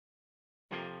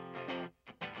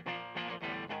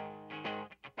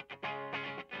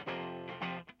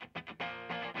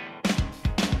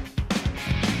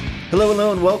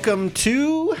Hello, and welcome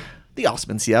to the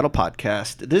Awesome in Seattle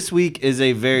podcast. This week is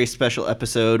a very special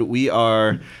episode. We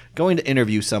are going to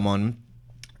interview someone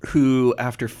who,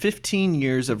 after 15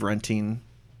 years of renting,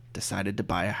 decided to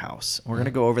buy a house. We're going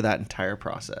to go over that entire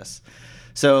process.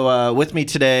 So with me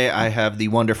today, I have the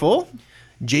wonderful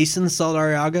Jason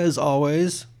Saldarriaga, as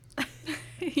always.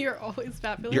 You're always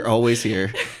fabulous. You're always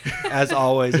here. As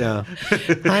always, yeah.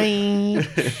 Hi.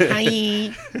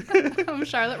 Hi. I'm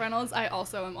Charlotte Reynolds. I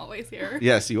also am always here.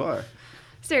 Yes, you are.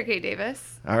 Sarah Kay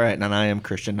Davis. All right, and I am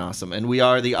Christian Nossum, and we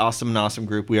are the Awesome and Awesome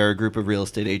Group. We are a group of real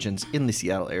estate agents in the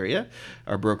Seattle area.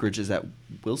 Our brokerage is at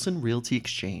Wilson Realty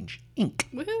Exchange, Inc.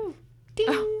 Woohoo.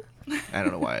 Ding. I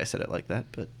don't know why I said it like that,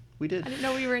 but we did. I didn't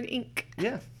know we were in ink.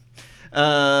 Yeah.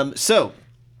 So,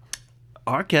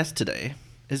 our guest today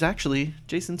is actually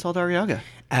Jason Saldarriaga.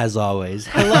 As always.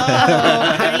 Hello.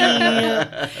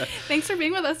 Hi. Thanks for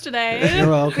being with us today. You're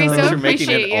welcome. We so Thanks for making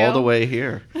it appreciate all you. the way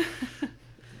here.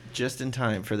 Just in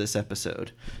time for this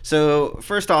episode. So,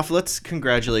 first off, let's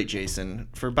congratulate Jason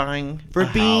for buying For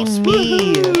a being house.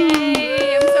 me.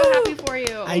 Yay. I'm so happy for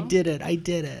you. I did it.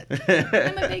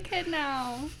 I'm a big kid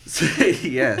now.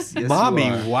 yes, Mommy,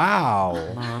 you are.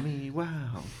 wow. Mommy,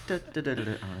 wow.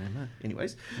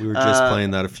 Anyways, We were just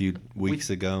playing that a few weeks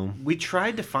ago. we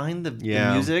tried to find the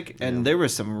Yeah. music, and there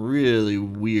was some really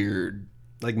weird.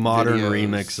 Like modern Videos.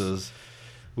 remixes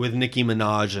with Nicki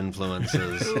Minaj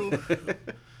influences.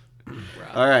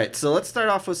 All right, so let's start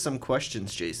off with some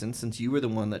questions, Jason, since you were the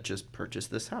one that just purchased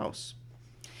this house.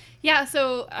 Yeah,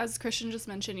 so as Christian just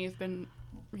mentioned, you've been,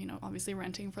 obviously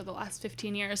renting for the last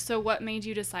 15 years. So what made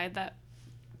you decide that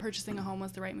purchasing a home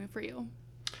was the right move for you?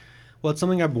 Well, it's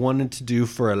something I've wanted to do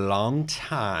for a long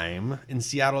time. In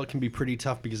Seattle, it can be pretty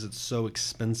tough because it's so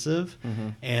expensive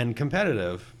and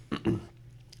competitive.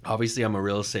 Obviously, I'm a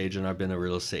real estate agent. I've been a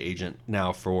real estate agent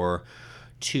now for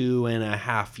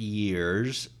 2.5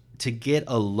 years. To get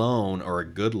a loan or a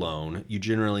good loan, you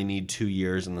generally need 2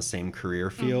 years in the same career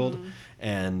field.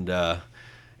 And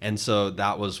so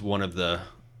that was one of the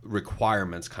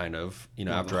requirements, kind of,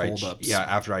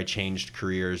 after I changed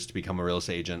careers to become a real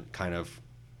estate agent, kind of,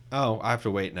 I have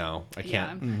to wait now. I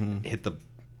can't hit the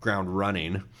ground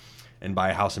running and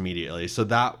buy a house immediately. So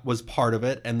that was part of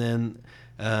it. And then,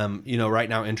 right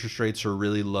now interest rates are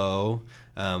really low.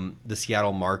 The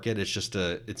Seattle market,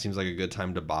 it seems like a good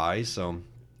time to buy. So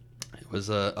it was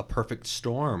a perfect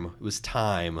storm. It was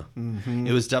time.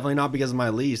 It was definitely not because of my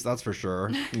lease, that's for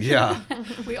sure. Yeah.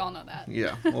 We all know that.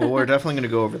 Yeah. Well, we're definitely going to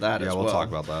go over that as well. Yeah, we'll talk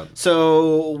about that.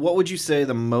 So, what would you say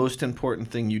the most important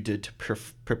thing you did to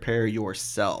prepare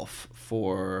yourself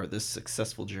for this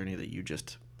successful journey that you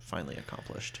just finally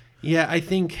accomplished? Yeah, I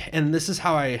think, and this is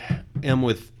how I am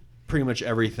with pretty much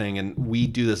everything, and we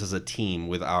do this as a team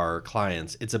with our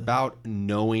clients. It's about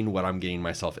knowing what I'm getting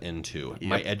myself into,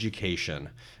 my education.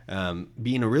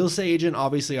 Being a real estate agent,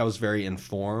 obviously I was very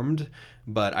informed,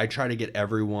 but I try to get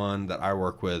everyone that I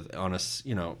work with on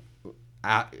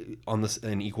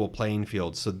an equal playing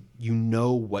field, so you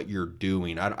know what you're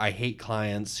doing. I hate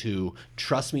clients who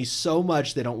trust me so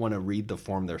much they don't want to read the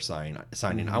form they're signing.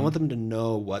 I want them to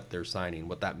know what they're signing,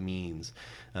 what that means.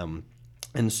 And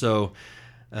so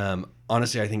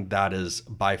honestly, I think that is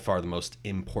by far the most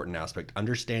important aspect.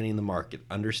 Understanding the market,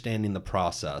 understanding the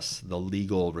process, the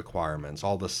legal requirements,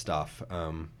 all this stuff.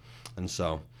 And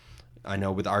so I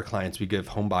know with our clients, we give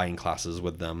home buying classes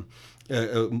with them.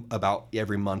 About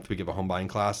every month we give a home buying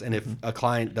class. And if a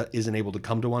client that isn't able to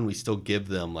come to one, we still give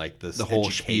them like this The whole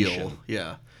education. spiel.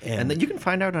 Yeah. And then you can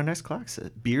find out our next class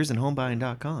at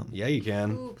beersandhomebuying.com. Yeah, you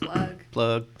can. Ooh, plug.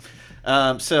 Plug.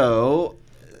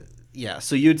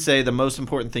 So you'd say the most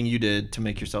important thing you did to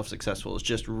make yourself successful is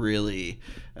just really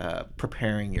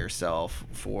preparing yourself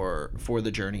for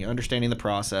the journey, understanding the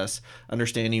process,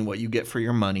 understanding what you get for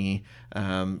your money,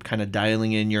 kind of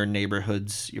dialing in your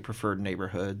neighborhoods, your preferred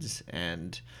neighborhoods.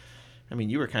 And I mean,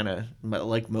 you were kind of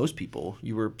like most people,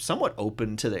 you were somewhat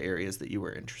open to the areas that you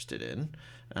were interested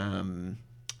in.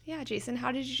 Yeah, Jason,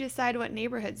 how did you decide what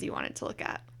neighborhoods you wanted to look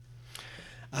at?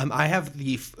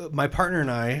 My partner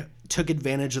and I took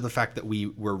advantage of the fact that we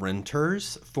were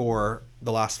renters for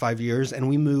the last 5 years, and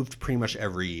we moved pretty much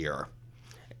every year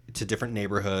to different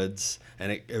neighborhoods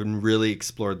and really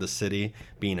explored the city.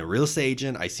 Being a real estate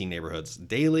agent, I see neighborhoods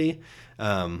daily.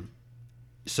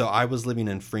 So I was living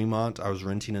in Fremont. I was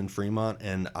renting in Fremont,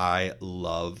 and I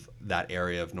love that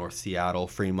area of North Seattle,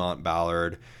 Fremont,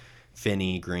 Ballard,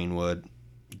 Finney, Greenwood,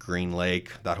 Green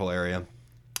Lake, that whole area.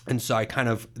 And so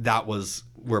that was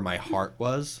where my heart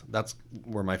was. That's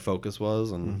where my focus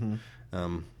was. And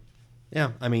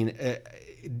yeah, I mean,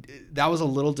 that was a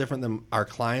little different than our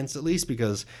clients, at least,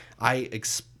 because I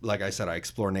like I said, I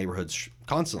explore neighborhoods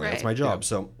constantly. That's Right. my job.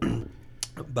 So,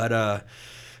 but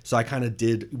so I kind of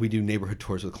we do neighborhood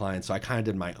tours with clients. So I kind of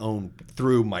did my own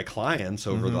through my clients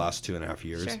over the last 2.5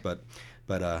 years. Sure.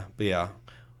 But yeah,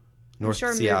 North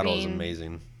sure Seattle is moving-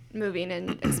 amazing. Moving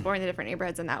and exploring the different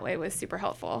neighborhoods in that way was super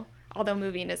helpful. Although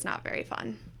moving is not very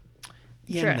fun.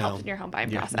 I'm sure it helped in your home buying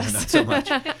Yeah, no, process. not so much.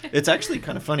 It's actually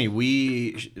kind of funny.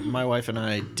 My wife and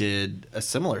I did a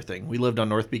similar thing. We lived on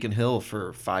North Beacon Hill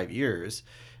for 5 years,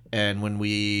 and when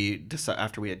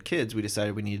after we had kids, we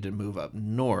decided we needed to move up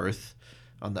north,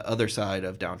 on the other side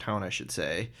of downtown, I should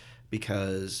say,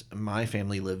 because my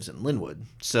family lives in Linwood.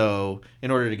 So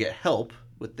in order to get help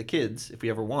with the kids, if we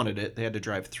ever wanted it, they had to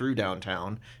drive through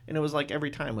downtown, and it was like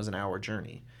every time was an hour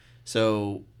journey.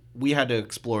 So we had to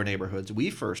explore neighborhoods. We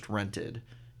first rented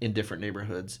in different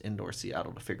neighborhoods in North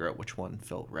Seattle to figure out which one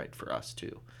felt right for us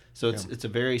too. So it's a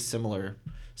very similar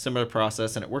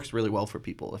process, and it works really well for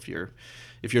people. If you're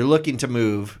looking to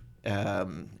move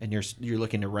and you're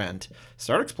looking to rent,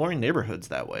 start exploring neighborhoods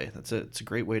that way. It's a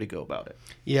great way to go about it.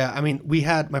 Yeah, I mean,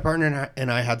 my partner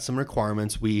and I had some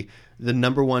requirements. The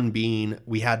number one being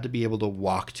we had to be able to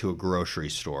walk to a grocery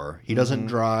store. He doesn't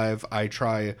drive. I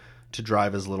try to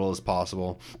drive as little as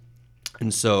possible.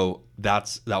 And so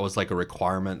that was like a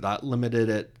requirement that limited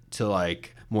it to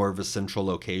like more of a central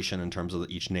location in terms of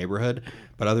each neighborhood.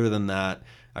 But other than that,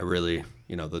 I really,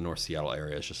 the North Seattle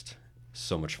area is just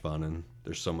so much fun, and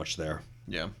there's so much there.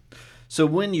 Yeah. So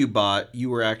when you bought, you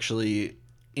were actually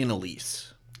in a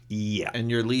lease. Yeah. And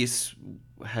your lease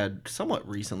had somewhat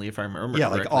recently, if I remember Yeah,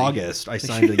 correctly. like August, I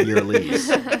signed a year lease.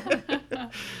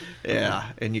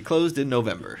 Yeah, and you closed in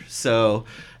November. So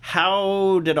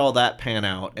how did all that pan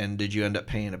out, and did you end up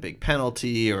paying a big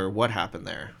penalty, or what happened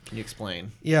there? Can you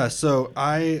explain? Yeah, so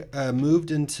I moved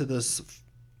into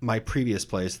my previous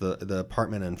place, the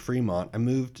apartment in Fremont. I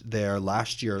moved there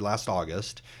last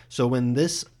August. So when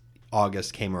this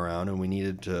August came around and we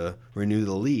needed to renew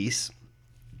the lease,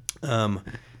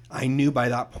 I knew by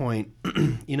that point,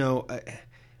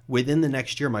 within the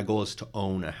next year, my goal is to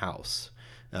own a house.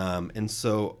 And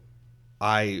so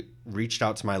I reached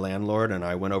out to my landlord, and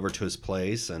I went over to his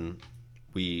place, and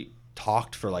we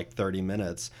talked for like 30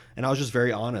 minutes. And I was just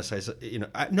very honest. I said,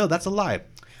 no, that's a lie.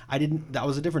 That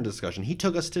was a different discussion. He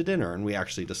took us to dinner, and we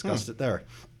actually discussed it there.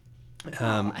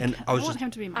 And I was want just,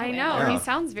 him to be my I know. landlord. He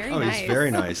sounds very nice. he's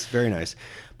very nice, very nice.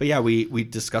 But yeah, we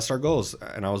discussed our goals,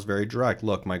 and I was very direct.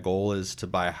 Look, my goal is to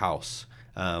buy a house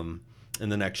in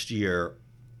the next year.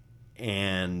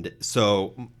 And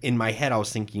so in my head, I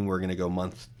was thinking we're going to go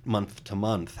month to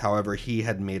month. However, he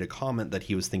had made a comment that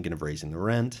he was thinking of raising the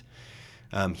rent.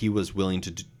 He was willing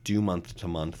to do month to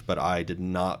month, but I did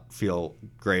not feel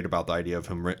great about the idea of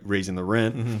him raising the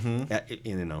rent,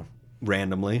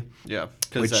 randomly. Yeah,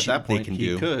 because Which at that they point can he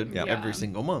do. could Yep. every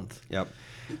single month. Yep.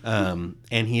 And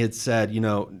he had said,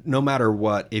 no matter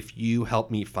what, if you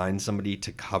help me find somebody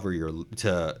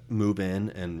to move in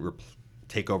and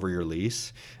take over your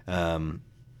lease,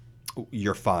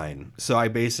 you're fine. So I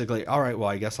basically, all right, well,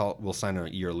 I guess we'll sign a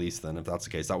year lease then, if that's the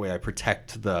case. That way I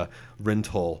protect the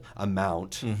rental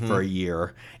amount for a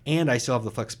year, and I still have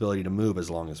the flexibility to move as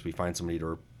long as we find somebody to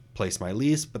replace my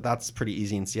lease. But that's pretty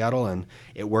easy in Seattle, and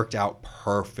it worked out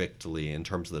perfectly in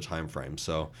terms of the time frame.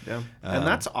 So Yeah, and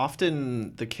that's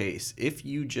often the case. If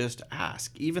you just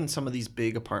ask, even some of these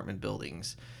big apartment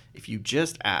buildings, if you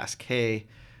just ask, hey,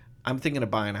 I'm thinking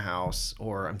of buying a house,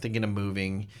 or I'm thinking of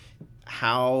moving,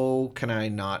 how can I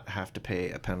not have to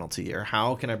pay a penalty, or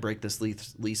how can I break this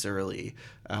lease early?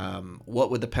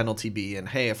 What would the penalty be? And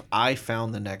hey, if I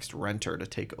found the next renter to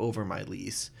take over my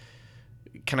lease,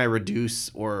 can I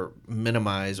reduce or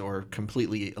minimize or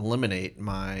completely eliminate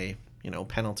my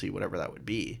penalty, whatever that would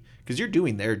be? Because you're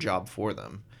doing their job for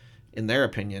them. In their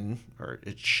opinion, or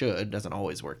it should, doesn't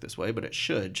always work this way, but it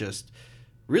should just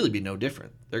really be no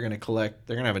different. They're going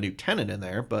to have a new tenant in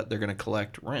there, but they're going to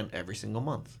collect rent every single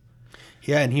month.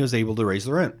 yeah, and he was able to raise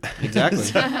the rent. Exactly.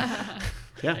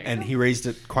 Yeah, and he raised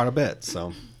it quite a bit.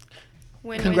 So Win-win for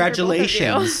both of you.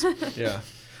 congratulations. Yeah.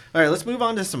 All right, let's move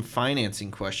on to some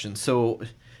financing questions. So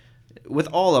with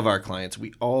all of our clients,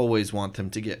 we always want them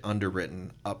to get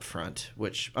underwritten upfront,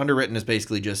 which underwritten is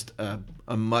basically just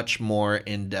a much more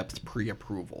in-depth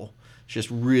pre-approval. It's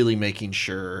just really making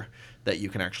sure that you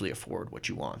can actually afford what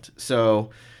you want.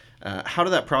 So how did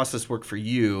that process work for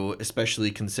you, especially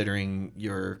considering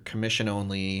your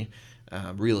commission-only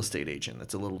real estate agent?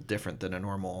 That's a little different than a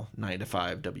normal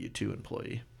 9-to-5 W-2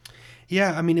 employee.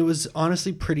 Yeah, I mean, it was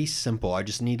honestly pretty simple. I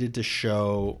just needed to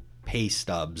show pay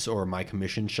stubs or my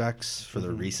commission checks for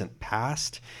the recent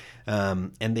past.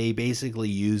 And they basically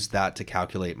used that to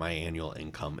calculate my annual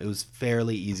income. It was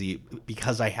fairly easy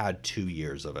because I had 2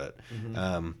 years of it.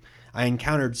 I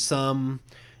encountered some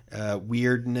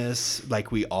weirdness like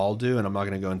we all do, and I'm not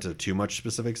going to go into too much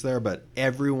specifics there, but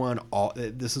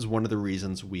this is one of the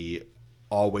reasons we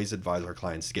always advise our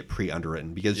clients to get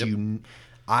pre-underwritten, because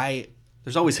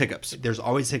There's always hiccups. there's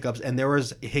always hiccups, and there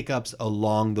was hiccups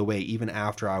along the way, even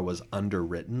after I was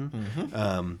underwritten.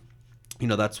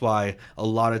 That's why a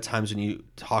lot of times when you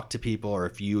talk to people, or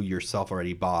if you yourself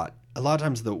already bought, a lot of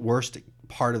times the worst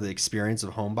part of the experience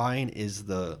of home buying is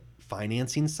the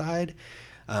financing side.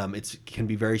 It can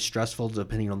be very stressful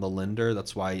depending on the lender.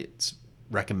 That's why it's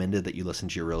recommended that you listen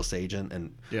to your real estate agent,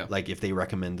 and like if they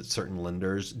recommend certain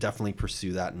lenders, definitely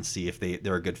pursue that and see if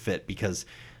they're a good fit, because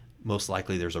most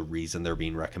likely there's a reason they're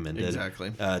being recommended.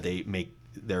 Exactly.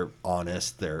 They're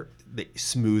honest, they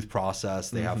smooth process,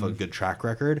 they have a good track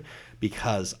record,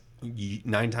 because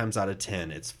 9 times out of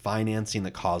 10 it's financing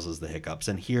that causes the hiccups.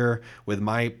 And here with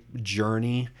my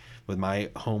journey with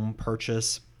my home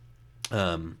purchase,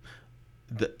 the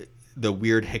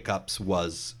weird hiccups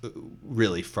was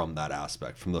really from that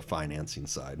aspect, from the financing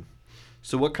side.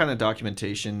 So what kind of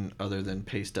documentation other than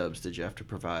pay stubs did you have to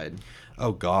provide?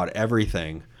 Oh God,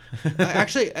 everything.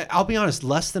 Actually, I'll be honest,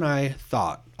 less than I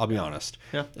thought. I'll be honest.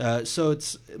 Yeah. So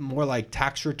it's more like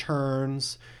tax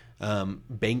returns,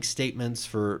 bank statements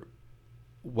for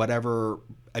whatever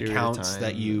accounts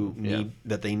that you need,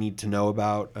 that they need to know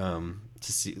about,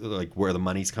 to see like where the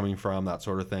money's coming from, that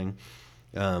sort of thing.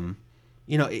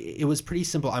 It was pretty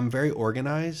simple. I'm very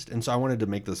organized, and so I wanted to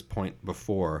make this point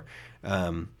before.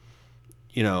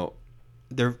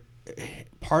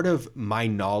 Part of my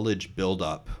knowledge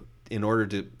buildup in order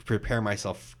to prepare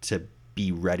myself to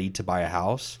be ready to buy a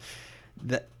house,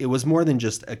 that it was more than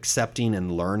just accepting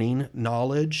and learning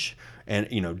knowledge and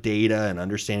data and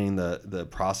understanding the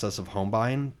process of home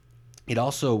buying. It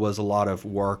also was a lot of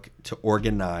work to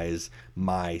organize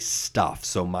my stuff,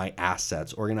 so my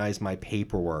assets, organize my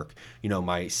paperwork,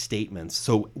 my statements.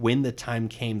 So when the time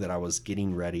came that I was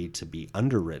getting ready to be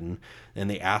underwritten and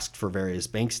they asked for various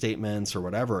bank statements or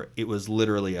whatever, it was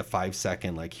literally a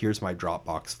 5-second, like, here's my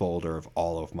Dropbox folder of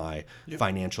all of my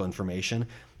financial information.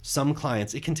 Some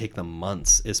clients, it can take them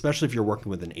months, especially if you're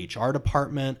working with an HR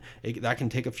department. That can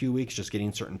take a few weeks, just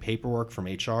getting certain paperwork from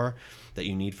HR that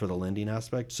you need for the lending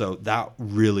aspect. So that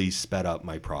really sped up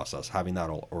my process, having that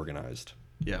all organized.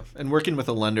 Yeah, and working with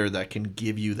a lender that can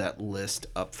give you that list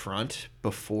up front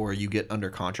before you get under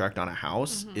contract on a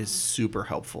house is super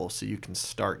helpful, so you can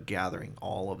start gathering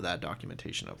all of that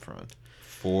documentation up front.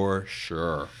 For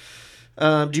sure.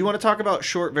 Do you want to talk about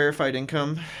short verified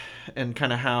income and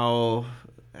kind of how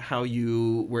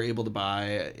you were able to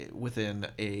buy with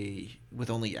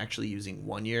only actually using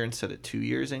 1 year instead of 2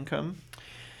 years income?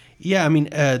 Yeah, I mean,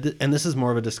 and this is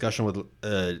more of a discussion with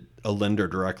a lender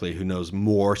directly who knows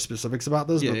more specifics about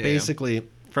this. But basically,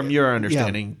 from your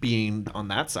understanding, being on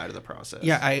that side of the process.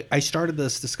 Yeah, I started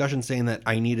this discussion saying that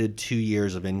I needed 2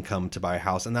 years of income to buy a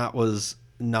house, and that was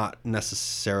not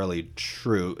necessarily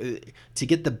true. To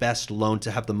get the best loan, to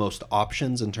have the most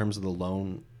options in terms of the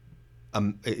loan,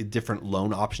 different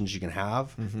loan options you can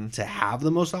have, to have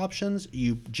the most options,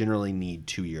 you generally need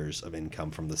 2 years of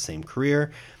income from the same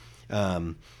career.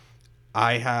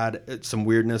 I had some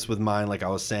weirdness with mine, like I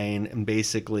was saying, and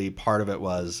basically part of it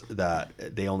was that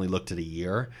they only looked at a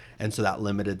year, and so that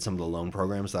limited some of the loan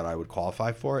programs that I would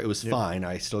qualify for. It was fine.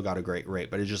 I still got a great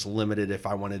rate, but it just limited if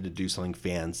I wanted to do something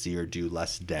fancy or do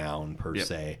less down per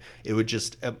se. It would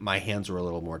just, my hands were a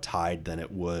little more tied than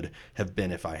it would have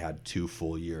been if I had 2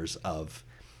 full years of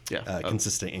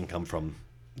consistent income from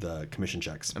the commission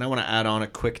checks. And I want to add on a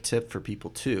quick tip for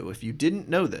people too. If you didn't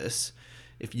know this,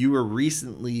 if you were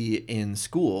recently in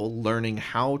school learning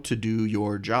how to do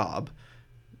your job,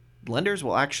 lenders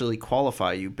will actually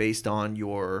qualify you based on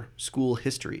your school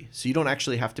history. So you don't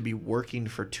actually have to be working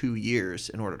for 2 years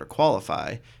in order to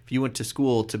qualify. If you went to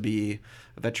school to be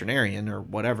a veterinarian or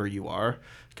whatever you are,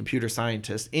 computer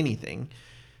scientist, anything,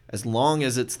 as long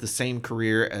as it's the same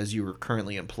career as you were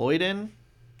currently employed in,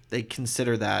 they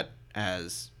consider that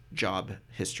as job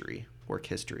history, work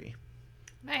history.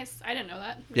 Nice. I didn't know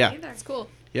that. Yeah. That's cool.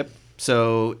 Yep.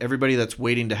 So everybody that's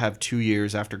waiting to have 2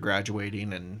 years after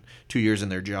graduating and 2 years in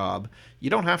their job,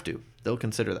 you don't have to. They'll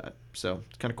consider that. So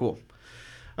it's kind of cool.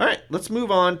 All right, let's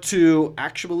move on to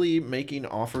actually making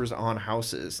offers on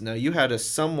houses. Now, you had a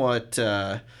somewhat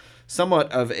I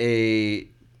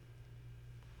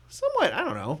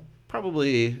don't know,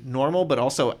 probably normal, but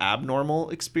also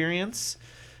abnormal experience.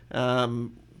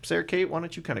 Sarah Kate, why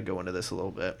don't you kind of go into this a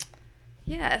little bit?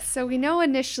 Yes. So we know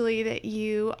initially that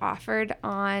you offered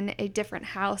on a different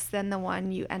house than the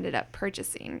one you ended up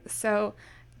purchasing. So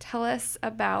tell us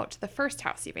about the first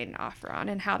house you made an offer on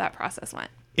and how that process went.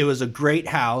 It was a great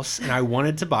house, and I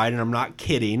wanted to buy it, and I'm not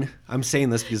kidding. I'm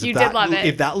saying this because You did love it.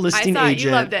 if that listing I saw it. agent,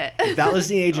 You loved it. if that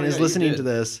listing agent Oh, is yeah, you listening did. to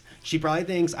this, she probably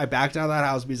thinks I backed out of that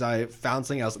house because I found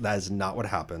something else. That is not what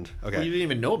happened. Okay. Well, you didn't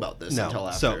even know about this No. until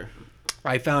after. So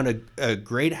I found a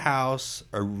great house.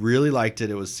 I really liked it.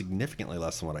 It was significantly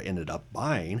less than what I ended up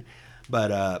buying,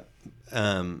 but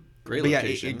Great but yeah,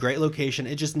 location. great location.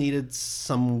 It just needed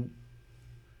some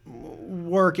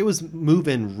work. It was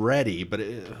move-in ready, but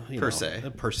Per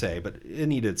se. but it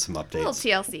needed some A little updates.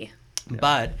 TLC.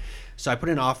 But so I put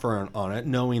an offer on it,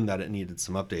 knowing that it needed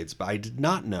some updates, but I did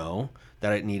not know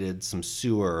that it needed some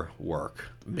sewer work.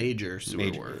 Major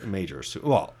sewer work. Major.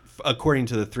 Well, according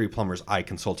to the 3 plumbers I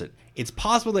consulted, it's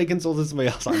possible they consulted somebody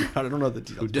else. I don't know the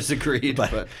Who details. disagreed,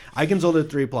 but I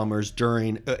consulted 3 plumbers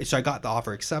during. So I got the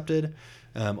offer accepted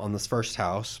on this first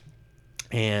house,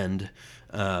 and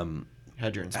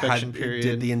had your inspection period.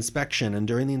 did the inspection, and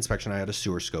during the inspection I had a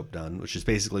sewer scope done, which is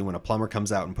basically when a plumber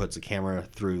comes out and puts a camera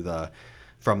through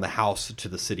from the house to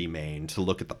the city main to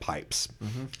look at the pipes.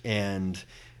 And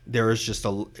there was just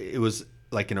it was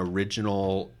like an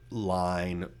original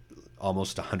line,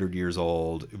 almost 100 years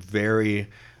old, very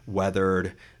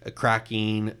weathered,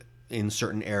 cracking in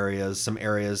certain areas. Some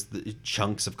areas, the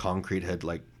chunks of concrete had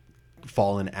like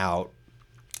fallen out.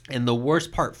 And the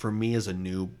worst part for me as a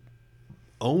new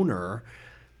owner,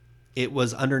 it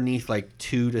was underneath like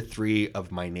 2 to 3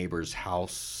 of my neighbors'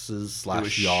 houses It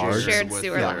was / yards. Shared with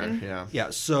sewer their- line. Yeah. Yeah,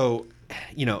 so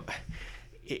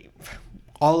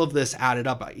all of this added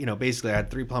up. Basically I had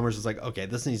 3 plumbers. It's like, okay,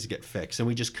 this needs to get fixed, and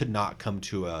we just could not come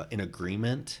to an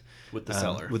agreement With the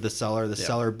seller. The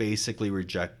seller basically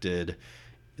rejected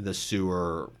the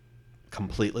sewer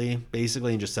completely,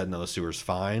 basically, and just said no, the sewer's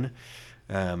fine.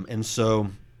 And so,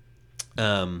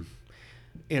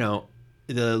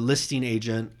 the listing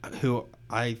agent, who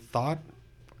I thought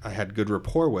I had good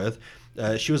rapport with,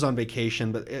 she was on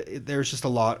vacation, but there's just a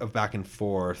lot of back and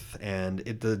forth, and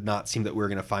it did not seem that we were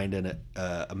going to find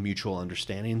a mutual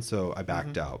understanding. So I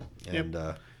backed out, and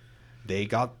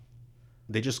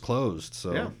they just closed.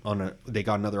 So Yeah. they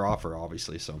got another offer,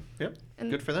 obviously. So Yep. And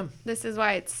Good for them. This is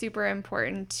why it's super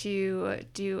important to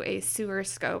do a sewer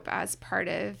scope as part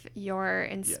of your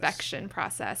inspection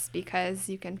process, because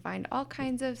you can find all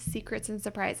kinds of secrets and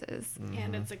surprises.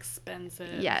 And it's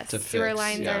expensive. Yes, To sewer fix,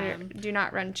 lines yeah. do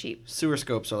not run cheap. Sewer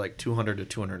scopes are like $200 to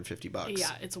 $250.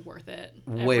 Yeah, it's worth it.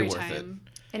 Way every worth time.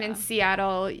 And Yeah. in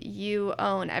Seattle, you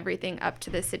own everything up to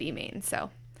the city main,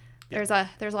 so there's a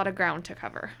lot of ground to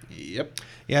cover. Yep.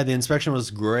 yeah, the inspection was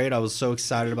great. I was so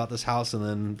excited about this house, and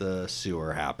then the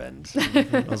sewer happened.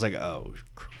 I was like, oh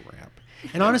crap.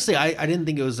 And honestly, I didn't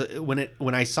think it was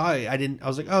when I saw it. I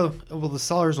was like, oh well, the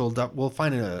sellers we'll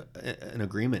find an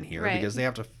agreement here, Right. because we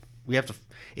have to.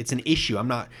 It's an issue. I'm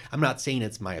not saying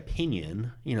it's my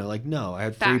opinion. No, I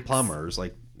had 3 Facts. plumbers.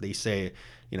 Like they say,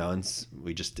 and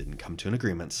we just didn't come to an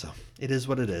agreement. So it is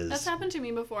what it is. That's happened to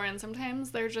me before, and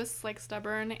sometimes they're just like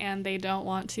stubborn and they don't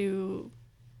want to.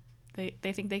 They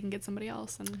think they can get somebody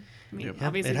else, and I mean, Yep.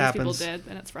 obviously It these people happens. did,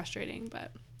 and it's frustrating.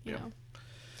 But you Yep. know,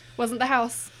 wasn't the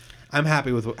house. I'm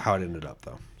happy with how it ended up,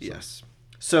 though. Yes.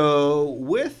 So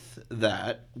with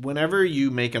that, whenever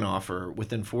you make an offer,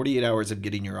 within 48 hours of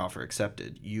getting your offer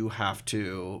accepted, you have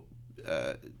to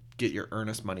get your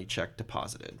earnest money check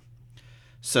deposited.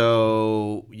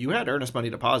 So you had earnest money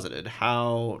deposited.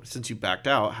 Since you backed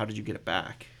out, how did you get it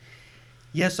back?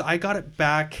 Yes, I got it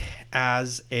back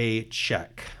as a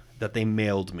check that they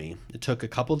mailed me. It took a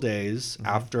couple days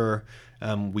after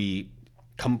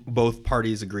both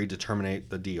parties agreed to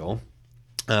terminate the deal.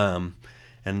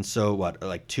 And so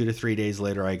like 2 to 3 days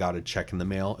later, I got a check in the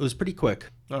mail. It was pretty quick.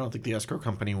 I don't think the escrow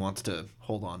company wants to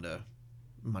hold on to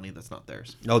money that's not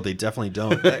theirs. No, they definitely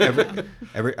don't.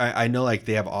 I know, like,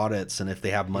 they have audits, and if they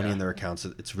have money in their accounts,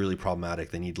 it's really problematic.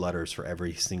 They need letters for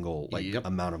every single Yep.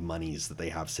 amount of monies that they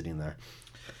have sitting there.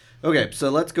 Okay,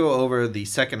 so let's go over the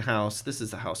second house. This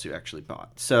is the house you actually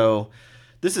bought. So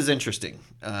this is interesting,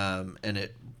 and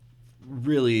it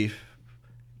really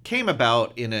came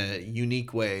about in a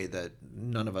unique way that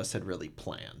none of us had really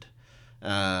planned.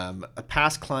 A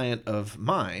past client of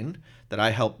mine that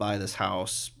I helped buy this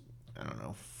house, I don't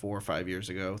know, 4 or 5 years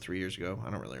ago, 3 years ago,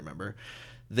 I don't really remember.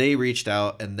 They reached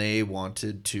out and they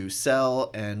wanted to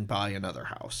sell and buy another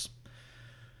house.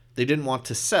 They didn't want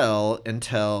to sell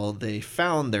until they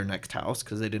found their next house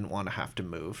because they didn't want to have to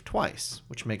move twice,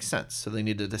 which makes sense. So they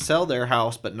needed to sell their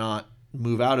house but not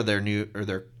move out of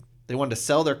they wanted to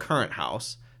sell their current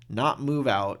house, not move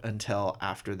out until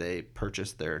after they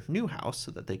purchase their new house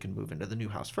so that they can move into the new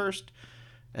house first,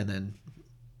 and then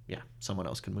someone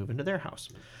else can move into their house.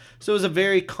 So it was a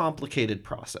very complicated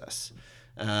process.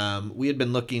 We had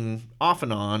been looking off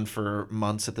and on for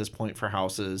months at this point for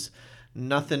houses.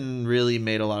 Nothing really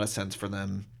made a lot of sense for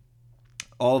them.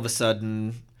 All of a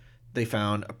sudden, they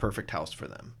found a perfect house for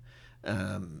them.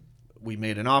 We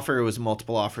made an offer. It was a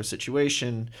multiple offer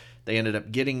situation. They ended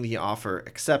up getting the offer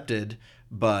accepted,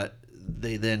 but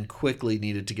they then quickly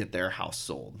needed to get their house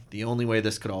sold. The only way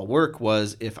this could all work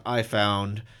was if I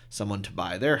found someone to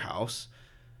buy their house.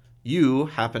 You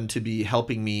happened to be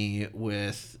helping me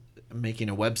with making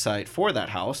a website for that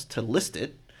house to list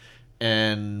it.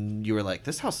 And you were like,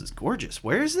 this house is gorgeous.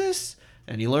 Where is this?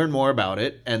 And you learned more about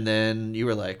it. And then you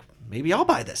were like, maybe I'll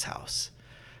buy this house.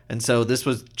 And so this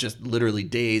was just literally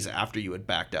days after you had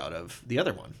backed out of the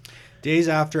other one. Days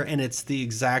after, and it's the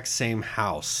exact same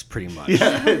house, pretty much.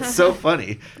 Yeah, it's so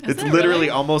funny. It's it literally really?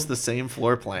 almost the same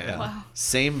floor plan, Wow.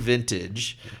 same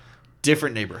vintage,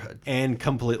 different neighborhood. And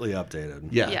completely updated.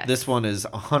 Yeah, Yes. this one is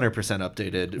 100%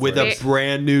 updated. With for- a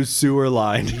brand new sewer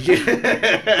line.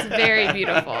 It's very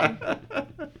beautiful.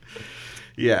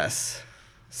 Yes.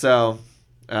 So,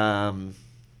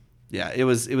 it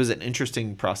was an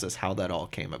interesting process how that all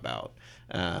came about.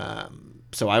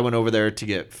 So I went over there to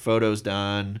get photos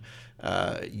done.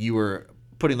 You were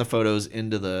putting the photos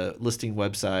into the listing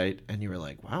website, and you were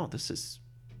like, "Wow, this is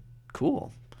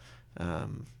cool."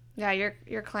 Yeah,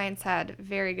 your clients had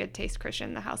very good taste,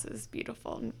 Christian. The house is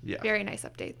beautiful. And Yeah. Very nice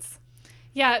updates.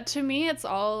 Yeah, to me, it's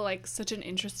all like such an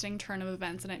interesting turn of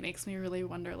events, and it makes me really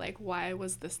wonder, like, why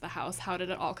was this the house? How did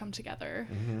it all come together?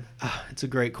 It's a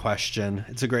great question.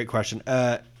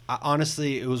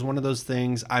 Honestly, it was one of those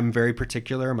things. I'm very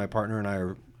particular. My partner and I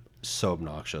are so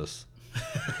obnoxious.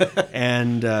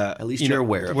 And At least you're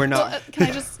aware of We're it. not. Well, can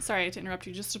I just, sorry to interrupt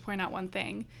you, just to point out one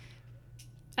thing.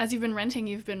 As you've been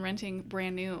renting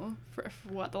brand new for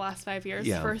what, the last 5 years?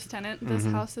 Yeah. First tenant, this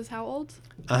house is how old?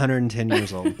 110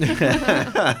 years old.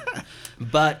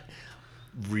 But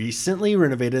recently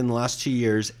renovated in the last 2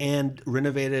 years, and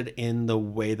renovated in the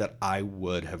way that I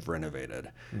would have renovated.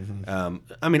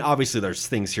 I mean, obviously there's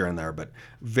things here and there, but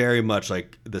very much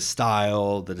like the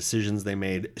style, the decisions they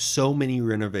made, so many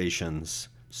renovations.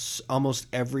 Almost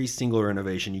every single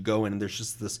renovation you go in and there's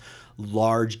just this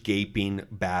large gaping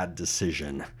bad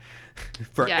decision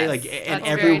for Yes, like, and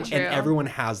that's very true. everyone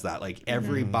has that. Like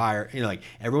every buyer, like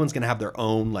everyone's gonna have their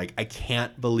own, like, I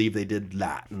can't believe they did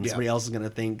that, and somebody else is gonna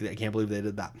think, I can't believe they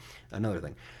did that. Another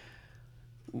thing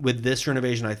with this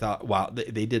renovation, I thought, wow,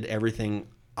 they did everything.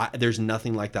 There's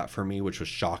nothing like that for me, which was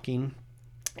shocking.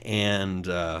 And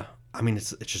I mean,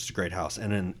 it's just a great house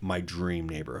and in my dream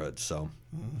neighborhood. So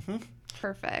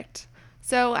Perfect.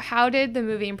 So how did the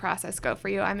moving process go for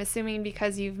you? I'm assuming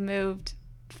because you've moved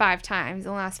 5 times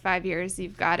in the last 5 years,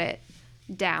 you've got it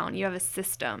down. You have a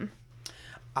system.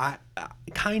 I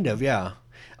kind of, yeah.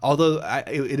 Although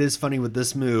it is funny with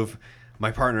this move,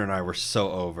 my partner and I were so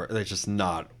over. They're just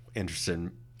not interested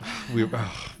in,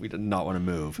 we did not want to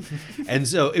move. And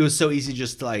so it was so easy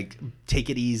just to like take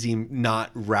it easy, not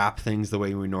wrap things the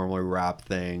way we normally wrap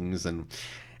things.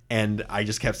 And I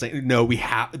just kept saying, no,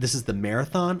 this is the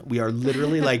marathon. We are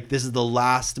literally like, this is the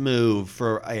last move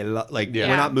for we're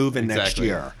not moving next exactly.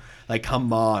 year. Like,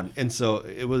 come on. And so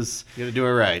it was, You got to do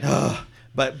it right.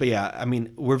 but yeah, I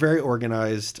mean, we're very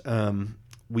organized.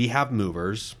 We have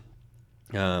movers.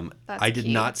 I did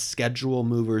key. not schedule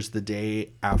movers the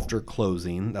day after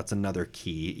closing. That's another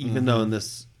key. Even though in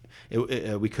this,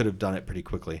 we could have done it pretty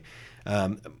quickly.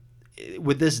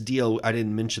 With this deal, I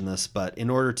didn't mention this, but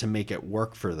in order to make it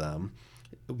work for them,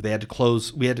 we had to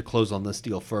close on this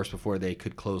deal first before they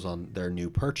could close on their new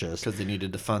purchase. Because they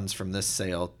needed the funds from this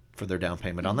sale for their down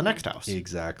payment on the next house.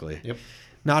 Exactly. Yep.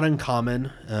 Not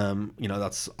uncommon.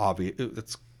 That's obvious.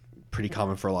 That's pretty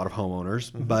common for a lot of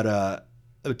homeowners. But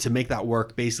to make that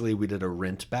work, basically we did a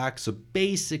rent back. So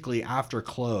basically after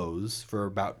close for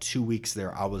about 2 weeks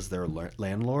there, I was their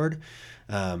landlord.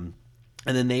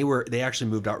 And then they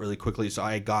actually moved out really quickly. So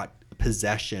I got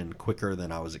possession quicker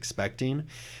than I was expecting.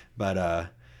 But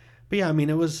yeah, I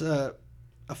mean, it was a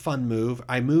fun move.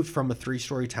 I moved from a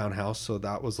 3-story townhouse, so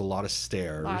that was a lot of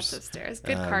stairs. Lots of stairs.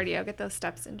 Good cardio. Get those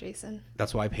steps in, Jason.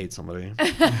 That's why I paid somebody.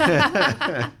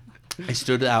 I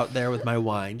stood out there with my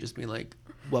wine, just being like,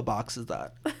 what box is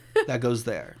that? That goes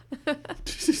there.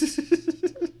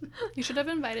 You should have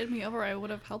invited me over. I would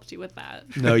have helped you with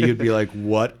that. No, you'd be like,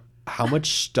 what? How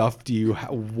much stuff do you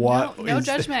have? What? No is-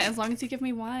 judgment. As long as you give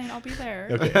me wine, I'll be there.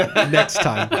 Okay, next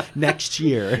time. Next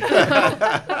year.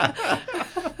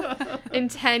 In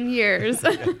 10 years.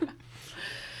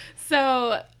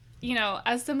 So you know,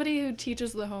 as somebody who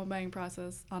teaches the home buying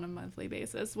process on a monthly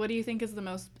basis, what do you think is the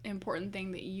most important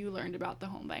thing that you learned about the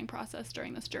home buying process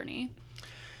during this journey?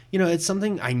 You know, it's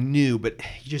something I knew, but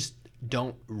you just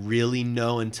don't really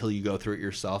know until you go through it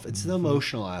yourself. It's the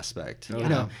emotional aspect. You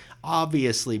know,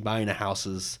 obviously buying a house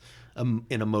is an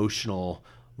emotional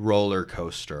roller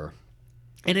coaster.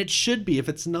 And it should be. If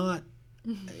it's not,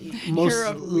 most You're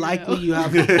a likely weirdo. you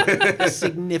have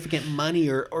significant money,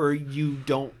 or you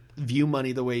don't view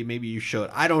money the way maybe you should.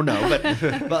 I don't know,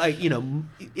 but like, you know,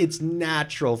 it's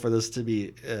natural for this to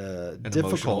be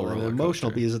difficult and roller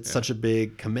emotional coaster. because it's such a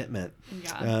big commitment.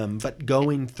 Yeah. But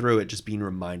going through it, just being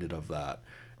reminded of that,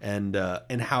 and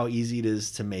how easy it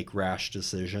is to make rash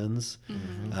decisions,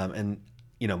 and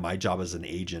you know, my job as an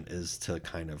agent is to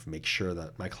kind of make sure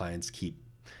that my clients keep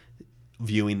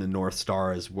viewing the North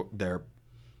Star as their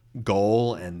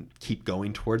goal and keep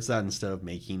going towards that instead of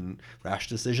making rash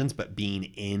decisions, but being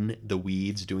in the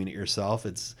weeds, doing it yourself.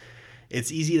 It's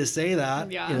easy to say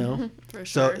that, Yeah, you know. for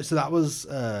sure. So that was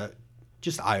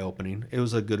just eye-opening. It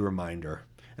was a good reminder,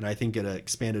 and I think it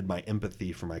expanded my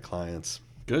empathy for my clients.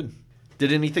 Good.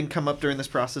 Did anything come up during this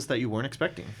process that you weren't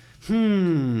expecting?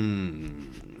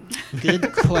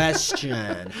 Good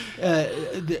question.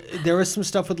 There was some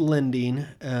stuff with lending,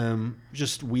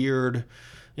 just weird,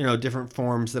 you know, different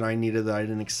forms that I needed that I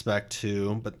didn't expect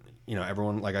to. But, you know,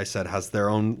 everyone, like I said, has their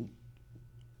own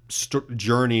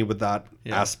journey with that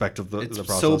aspect of the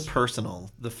process. So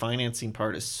personal. The financing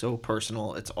part is so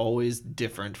personal. It's always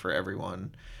different for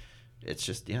everyone. It's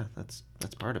just, yeah, that's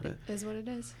part of it. Is what it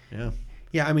is. Yeah.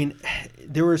 Yeah, I mean,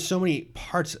 there were so many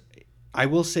parts. I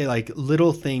will say, like,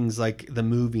 little things like the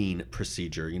moving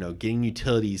procedure, you know, getting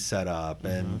utilities set up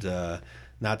and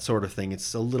that sort of thing.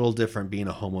 It's a little different being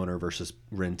a homeowner versus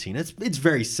renting. It's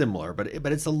very similar, but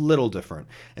it's a little different.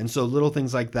 And so little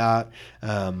things like that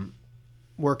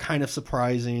were kind of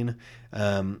surprising.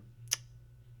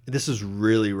 This is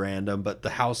really random, but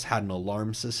the house had an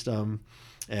alarm system,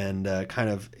 and kind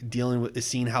of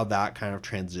seeing how that kind of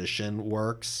transition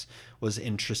works was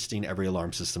interesting. Every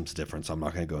alarm system's different, so I'm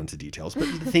not going to go into details, but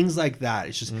things like that.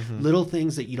 It's just little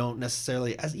things that you don't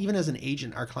necessarily, even as an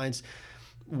agent, our clients,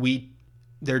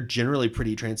 they're generally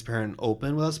pretty transparent and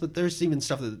open with us, but there's even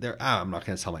stuff that I'm not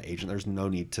going to tell my agent. There's no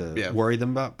need to worry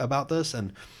them about this.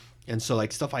 And so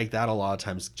like stuff like that, a lot of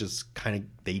times just kind of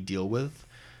they deal with.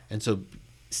 And so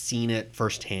seeing it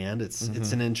firsthand, it's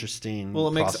an interesting Well,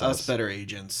 it makes process. us better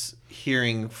agents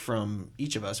hearing from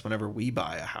each of us whenever we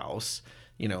buy a house,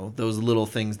 you know, those little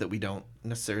things that we don't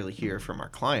necessarily hear from our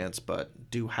clients,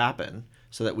 but do happen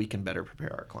so that we can better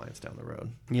prepare our clients down the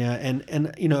road. Yeah,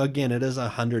 and you know, again, it is a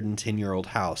 110-year-old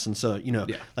house, and so, you know,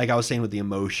 like I was saying with the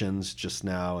emotions just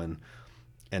now, and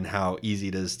how easy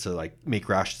it is to like make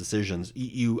rash decisions.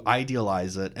 You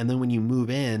idealize it, and then when you move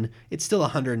in, it's still a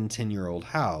 110-year-old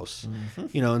house,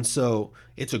 you know, and so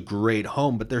it's a great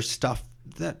home, but there's stuff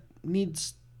that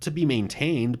needs to be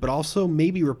maintained, but also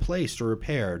maybe replaced or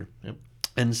repaired. Yep.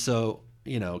 And so,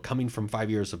 you know, coming from 5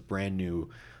 years of brand new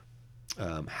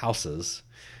houses,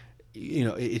 you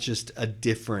know, it's just a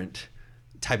different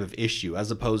type of issue as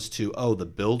opposed to, oh, the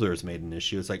builders made an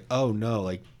issue. It's like, oh no,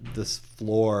 like this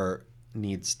floor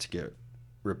needs to get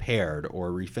repaired or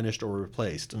refinished or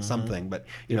replaced, something. But,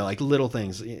 you know, like little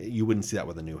things, you wouldn't see that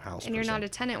with a new house. And you're not a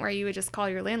tenant where you would just call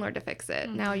your landlord to fix it.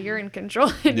 Now you're in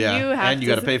control, and you have and you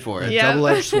got to pay for it. Yeah.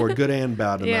 Double-edged sword, good and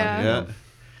bad. Yeah. Yeah.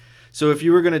 So if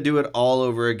you were going to do it all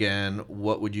over again,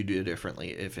 what would you do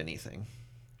differently, if anything?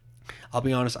 I'll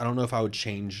be honest, I don't know if I would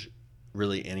change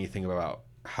really anything about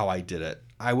how I did it.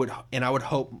 I would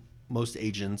hope most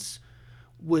agents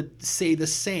would say the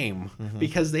same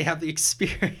because they have the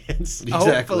experience,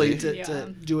 hopefully,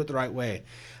 to do it the right way.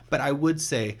 But I would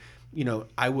say, you know,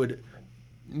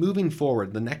 moving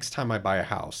forward, the next time I buy a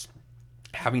house,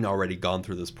 having already gone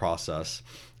through this process,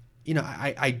 you know,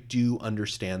 I do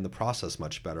understand the process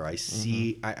much better. I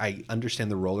see, I understand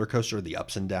the roller coaster, the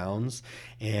ups and downs,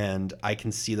 and I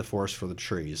can see the forest for the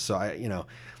trees. So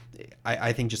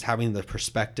I think just having the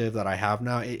perspective that I have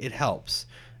now, it helps.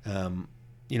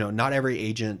 You know, not every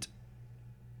agent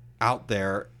out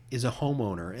there is a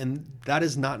homeowner, and that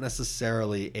is not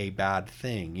necessarily a bad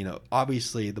thing. You know,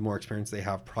 obviously the more experience they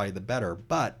have, probably the better,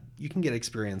 but you can get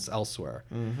experience elsewhere.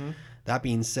 That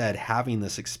being said, having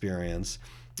this experience,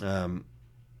 you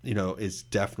know, is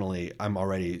definitely, I'm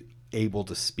already able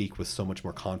to speak with so much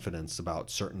more confidence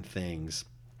about certain things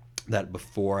that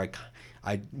before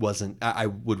I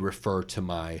would refer to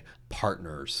my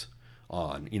partners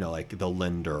on, you know, like the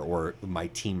lender or my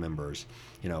team members,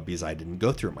 you know, because I didn't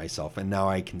go through it myself, and now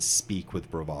I can speak with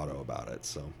bravado about it.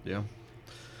 So yeah.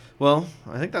 Well,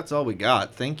 I think that's all we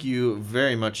got. Thank you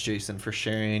very much, Jason, for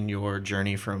sharing your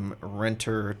journey from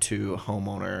renter to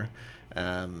homeowner.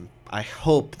 I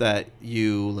hope that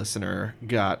you, listener,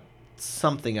 got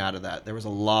something out of that. There was a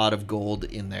lot of gold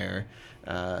in there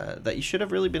that you should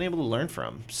have really been able to learn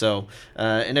from. So,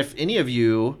 and if any of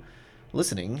you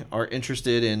listening are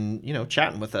interested in,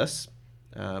 chatting with us,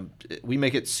 we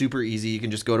make it super easy. You can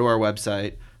just go to our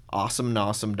website,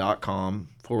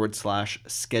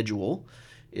 awesomenossome.com/schedule.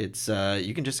 It's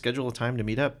you can just schedule a time to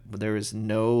meet up. There is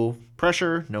no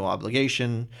pressure, no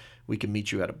obligation. We can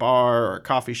meet you at a bar or a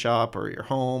coffee shop or your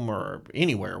home or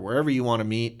anywhere, wherever you want to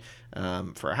meet,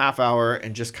 for a half hour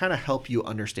and just kind of help you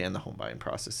understand the home buying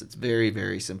process. It's very,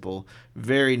 very simple,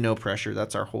 very no pressure.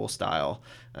 That's our whole style,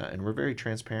 and we're very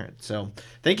transparent. So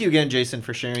thank you again, Jason,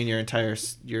 for sharing your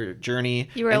journey.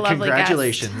 You were and a lovely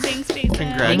congratulations. guest. Thanks, Jason.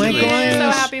 Congratulations. We're so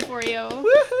gosh. happy for you.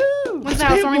 Woohoo! When's the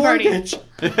housewarming party?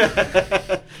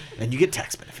 And you get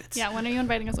tax benefits. Yeah, when are you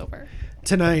inviting us over?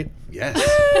 Tonight. Yes.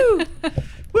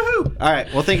 Woohoo! All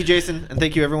right. Well, thank you, Jason, and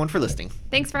thank you, everyone, for listening.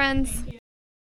 Thanks, friends.